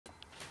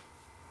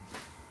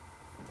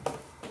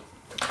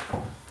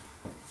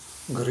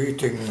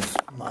Greetings,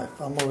 my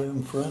family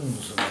and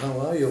friends, and how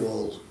are you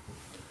all?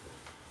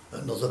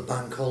 Another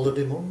bank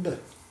holiday Monday.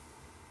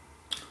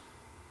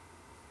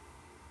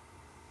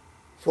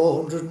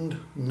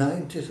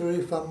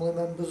 493 family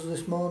members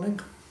this morning.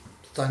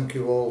 Thank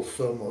you all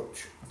so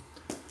much.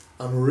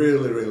 I'm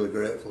really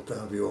grateful to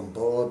have you on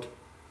board.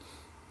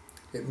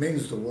 It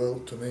means the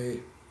world to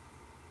me.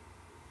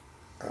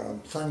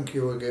 Thank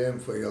you again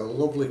for your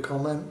lovely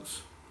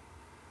comments.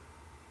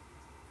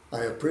 I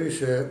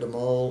appreciate them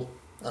all,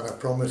 and I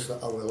promise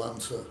that I will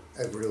answer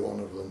every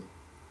one of them.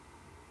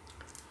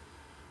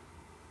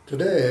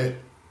 Today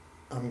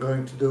I'm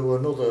going to do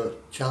another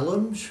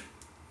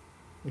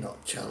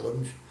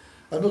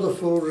another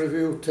food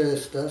review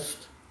taste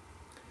test,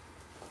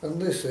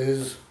 and this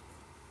is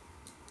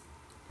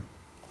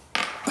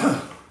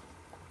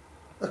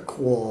a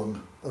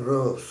Quorn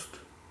Roast.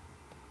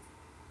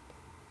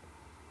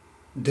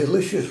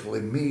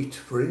 Deliciously meat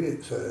free,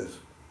 it says.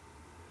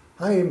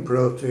 High in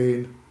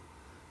protein,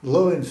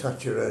 low in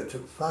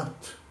saturated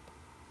fat,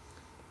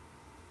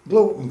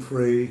 gluten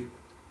free,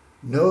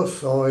 no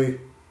soy,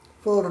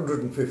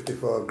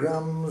 454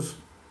 grams,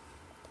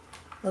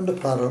 and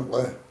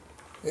apparently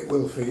it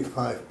will feed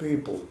 5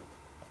 people.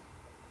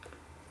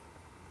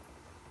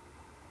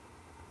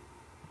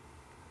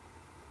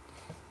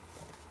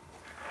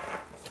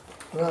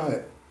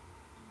 Right,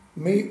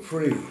 meat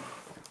free,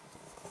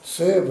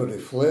 savoury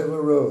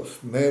flavour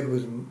roast made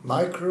with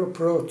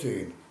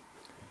micro-protein.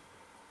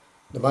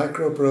 The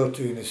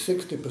micro-protein is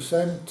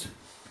 60%.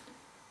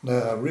 They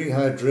are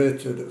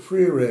rehydrated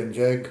free-range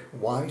egg,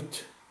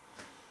 white,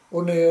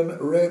 onion,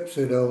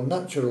 rapeseed oil,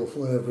 natural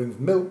flavourings,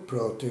 milk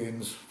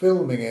proteins,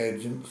 firming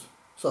agents,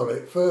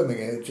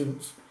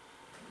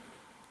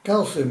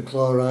 calcium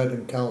chloride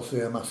and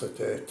calcium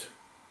acetate.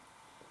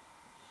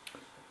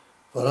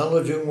 For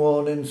allergen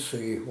warning,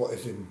 see what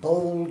is in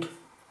bold,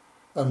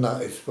 and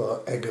that is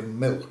for egg and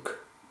milk.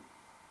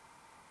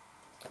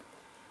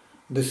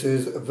 This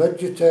is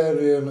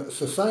Vegetarian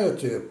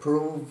Society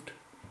approved.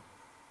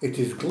 It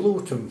is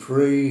gluten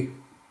free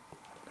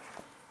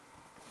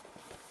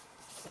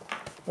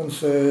and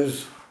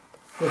says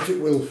that it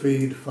will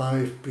feed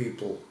 5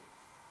 people.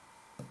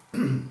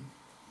 And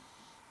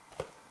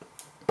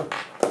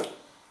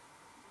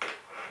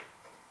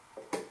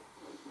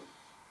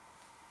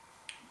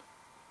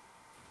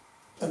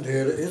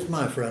here it is,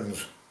 my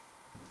friends.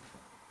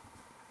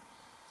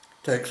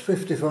 Takes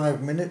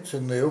 55 minutes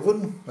in the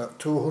oven at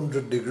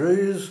 200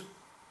 degrees,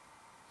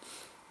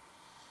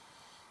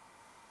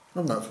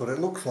 and that's what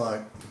it looks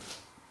like.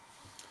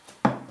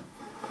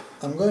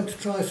 I'm going to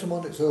try some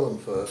on its own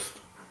first,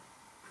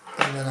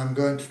 and then I'm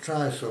going to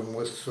try some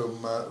with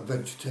some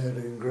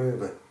vegetarian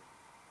gravy.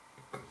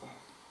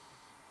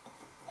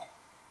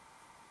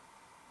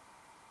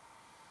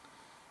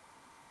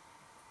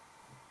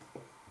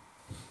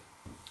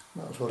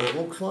 That's what it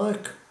looks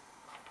like.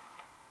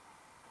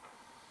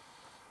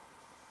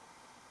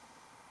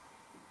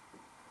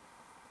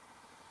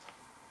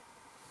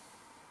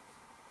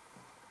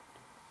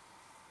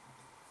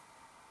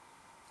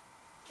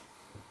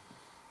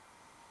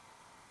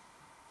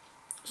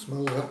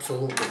 Smells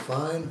absolutely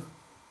fine.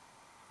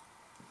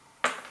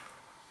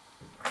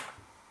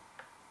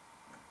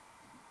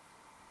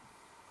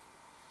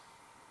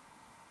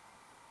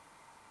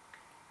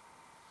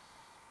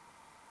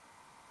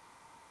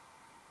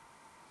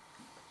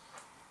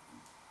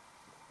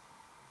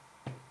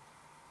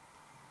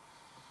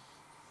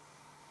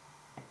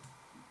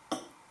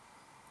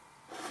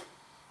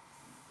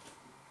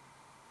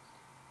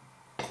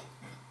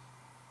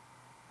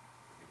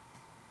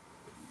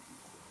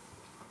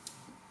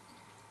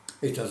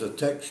 It has a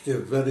texture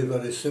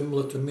very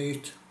similar to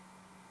meat.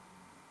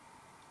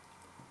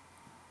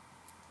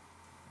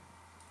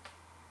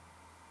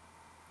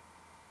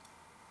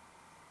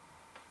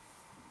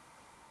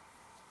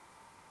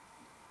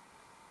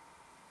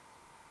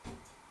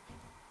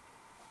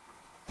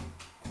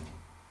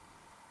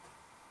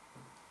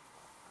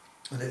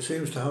 And it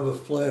seems to have a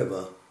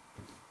flavour.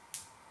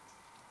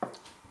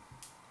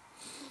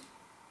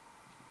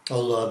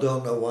 Although I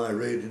don't know why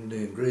reading the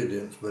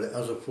ingredients, but it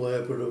has a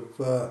flavour of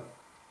a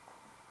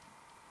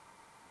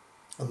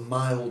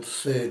mild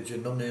sage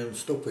and onion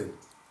stuffing.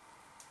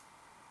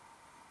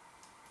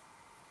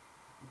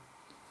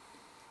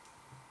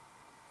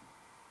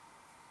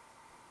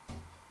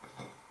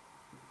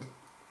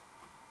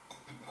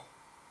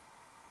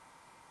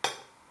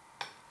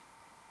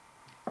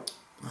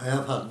 I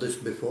have had this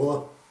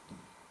before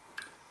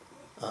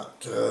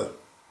at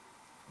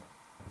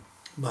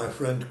my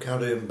friend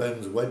Carrie and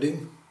Ben's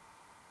wedding,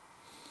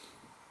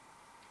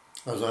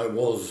 as I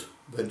was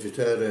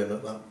vegetarian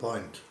at that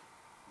point.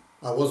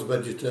 I was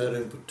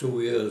vegetarian for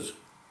 2 years.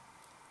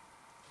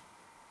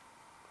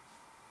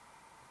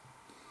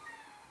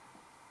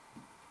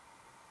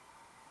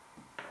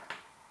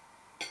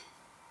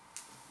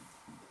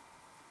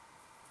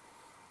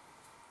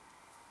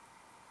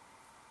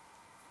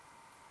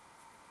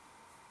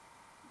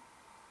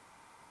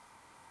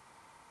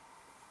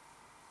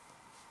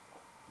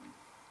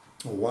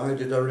 Why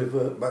did I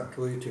revert back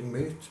to eating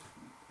meat?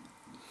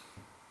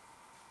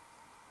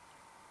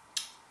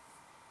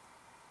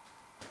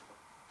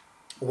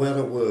 where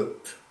I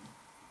worked,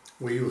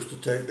 we used to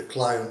take the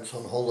clients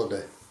on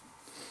holiday,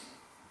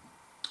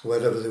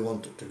 wherever they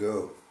wanted to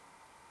go.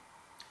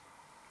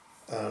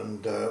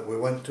 And we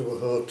went to a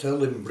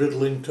hotel in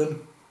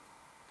Bridlington.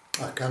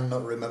 I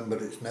cannot remember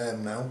its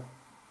name now.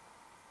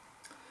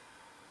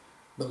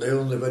 But the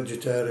only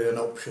vegetarian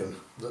option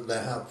that they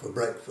had for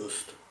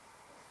breakfast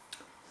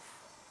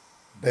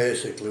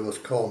basically was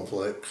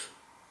cornflakes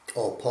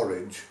or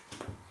porridge.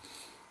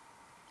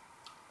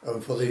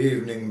 And for the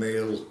evening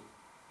meal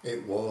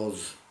it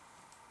was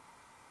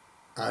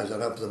either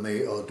have the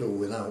meat or do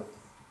without.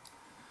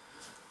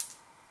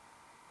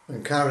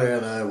 And Carrie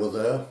and I were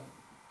there,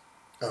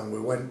 and we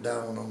went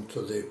down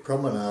onto the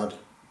promenade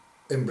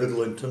in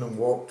Bridlington and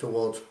walked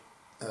towards,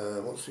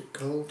 what's it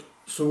called?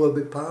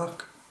 Sowerby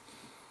Park.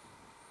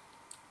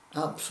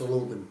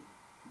 Absolutely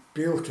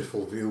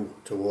beautiful view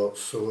towards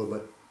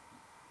Sowerby.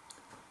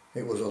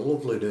 It was a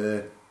lovely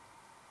day,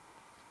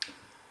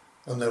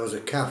 and there was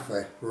a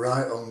cafe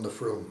right on the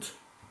front,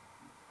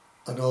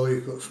 and all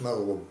you could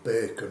smell was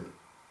bacon.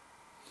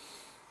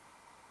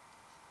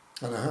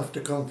 And I have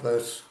to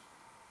confess,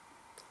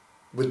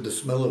 with the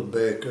smell of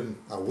bacon,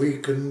 I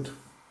weakened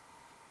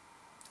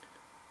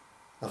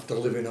after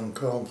living on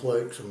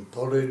cornflakes and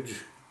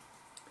porridge,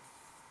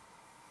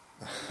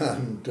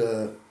 and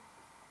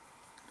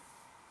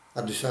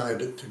I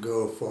decided to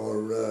go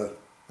for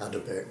had a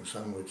bacon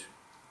sandwich,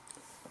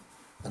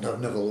 and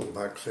I've never looked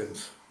back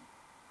since.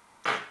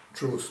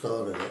 True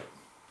story that.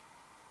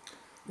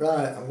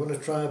 Right, I'm going to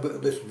try a bit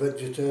of this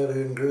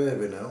vegetarian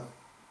gravy now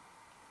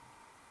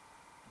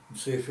and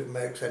see if it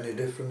makes any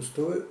difference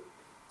to it.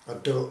 I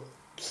don't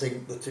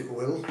think that it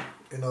will,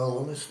 in all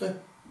honesty,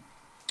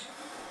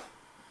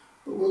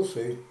 but we'll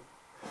see.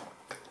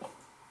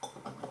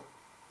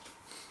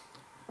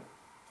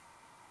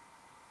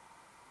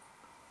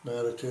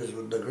 There it is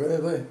with the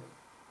gravy,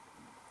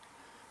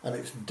 and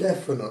it's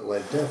definitely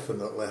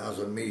has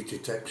a meaty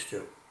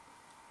texture.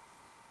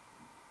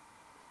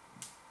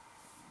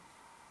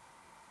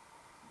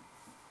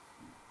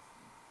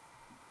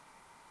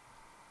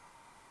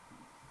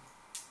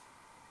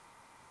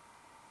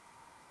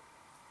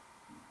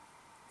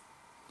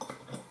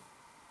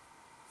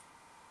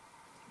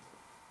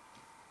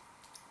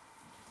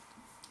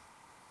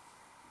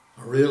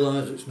 I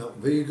realise it's not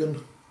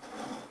vegan,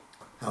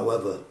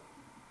 however,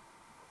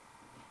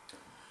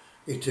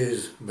 it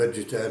is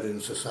Vegetarian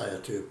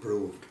Society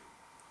approved.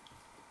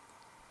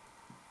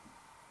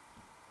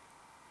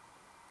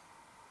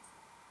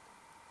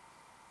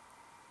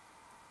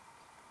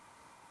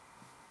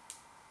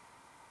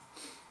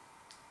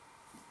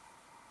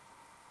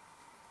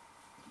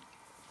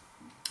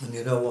 And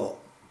you know what?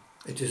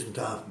 It isn't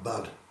half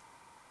bad.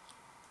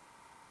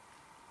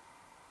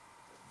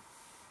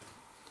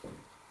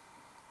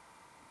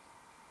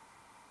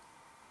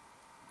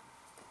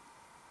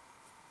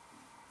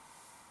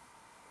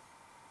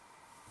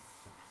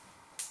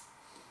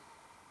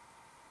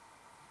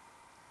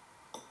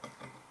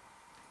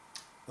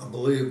 I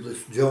believe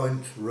this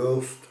joint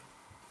roast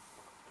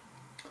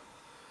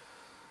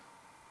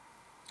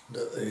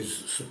that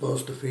is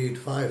supposed to feed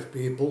 5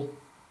 people,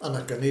 and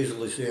I can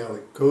easily see how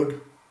it could,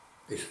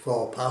 is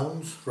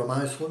 £4 from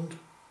Iceland,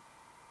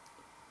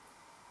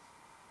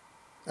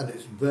 and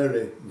it's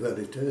very,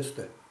 very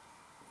tasty.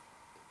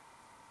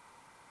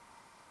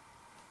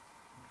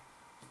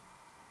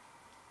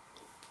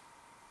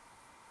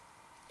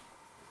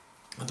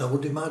 And I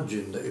would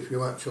imagine that if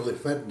you actually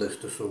fed this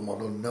to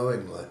someone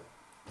unknowingly,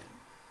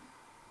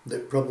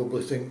 they'd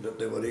probably think that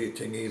they were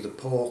eating either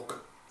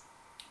pork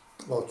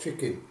or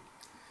chicken.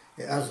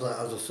 It has that,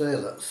 as I say,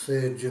 that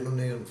sage and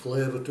onion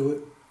flavour to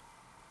it.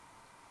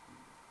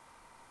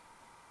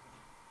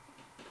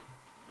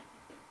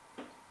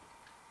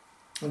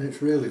 And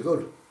it's really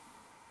good.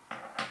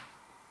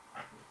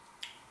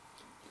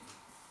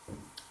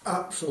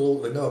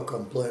 Absolutely no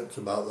complaints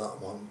about that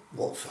one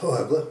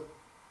whatsoever.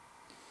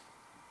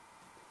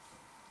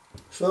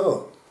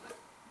 So,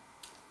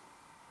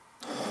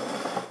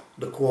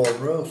 the Quorn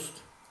Roast.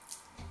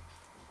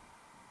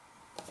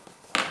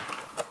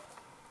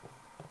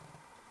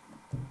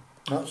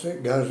 That's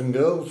it, guys and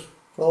girls,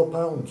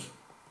 £4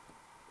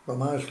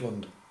 from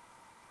Iceland.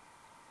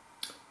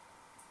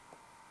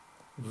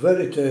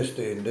 Very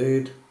tasty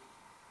indeed.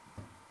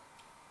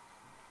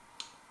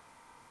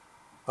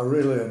 I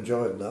really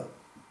enjoyed that,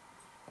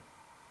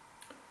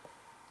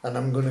 and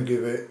I'm going to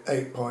give it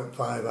 8.5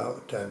 out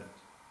of 10.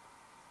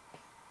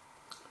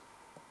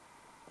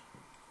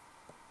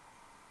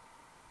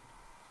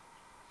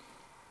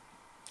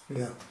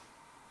 Yeah.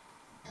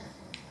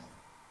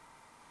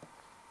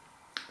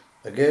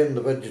 Again,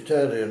 the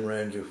vegetarian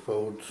range of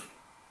foods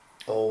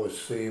always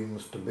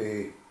seems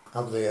to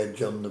have the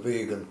edge on the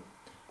vegan.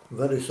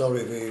 Very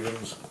sorry,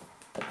 vegans,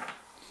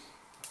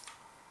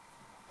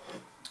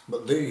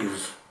 but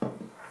these,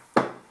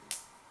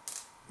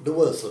 they're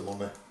worth the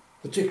money,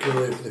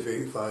 particularly if they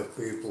feed 5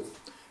 people.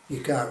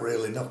 You can't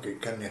really knock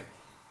it, can you?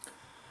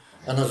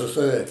 And as I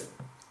say,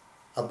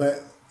 I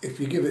bet if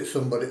you give it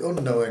somebody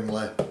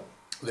unknowingly,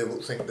 they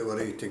would think they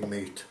were eating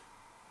meat.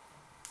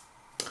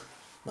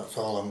 That's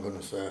all I'm going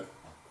to say.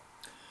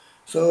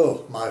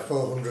 So, my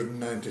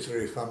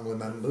 493 family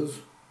members,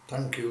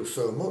 thank you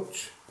so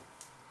much.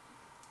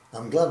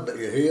 I'm glad that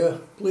you're here.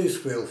 Please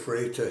feel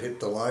free to hit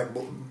the like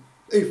button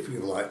if you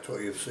liked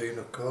what you've seen,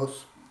 of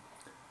course.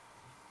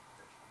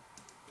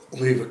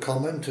 Leave a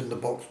comment in the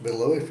box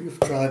below if you've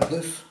tried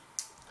this.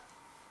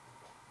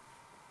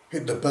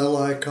 Hit the bell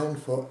icon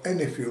for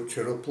any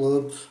future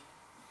uploads.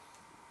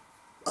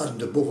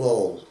 And above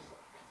all,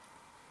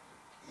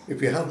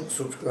 if you haven't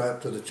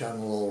subscribed to the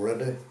channel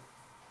already,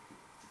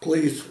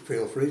 please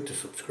feel free to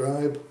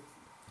subscribe.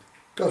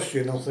 Costs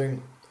you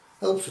nothing,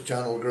 helps the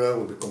channel grow,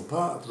 we become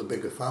part of the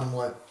bigger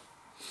family.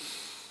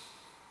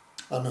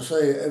 And I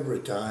say it every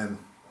time,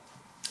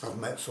 I've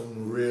met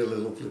some really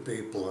lovely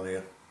people on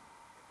here,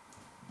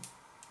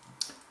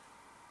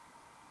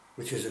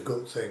 which is a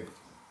good thing.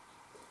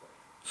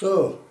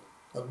 So,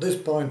 at this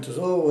point, as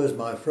always,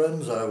 my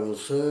friends, I will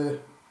say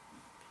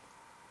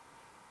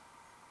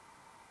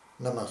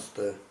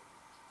Namaste.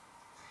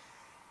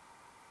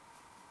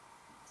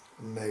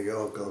 May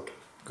your God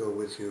go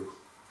with you.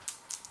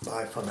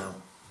 Bye for now.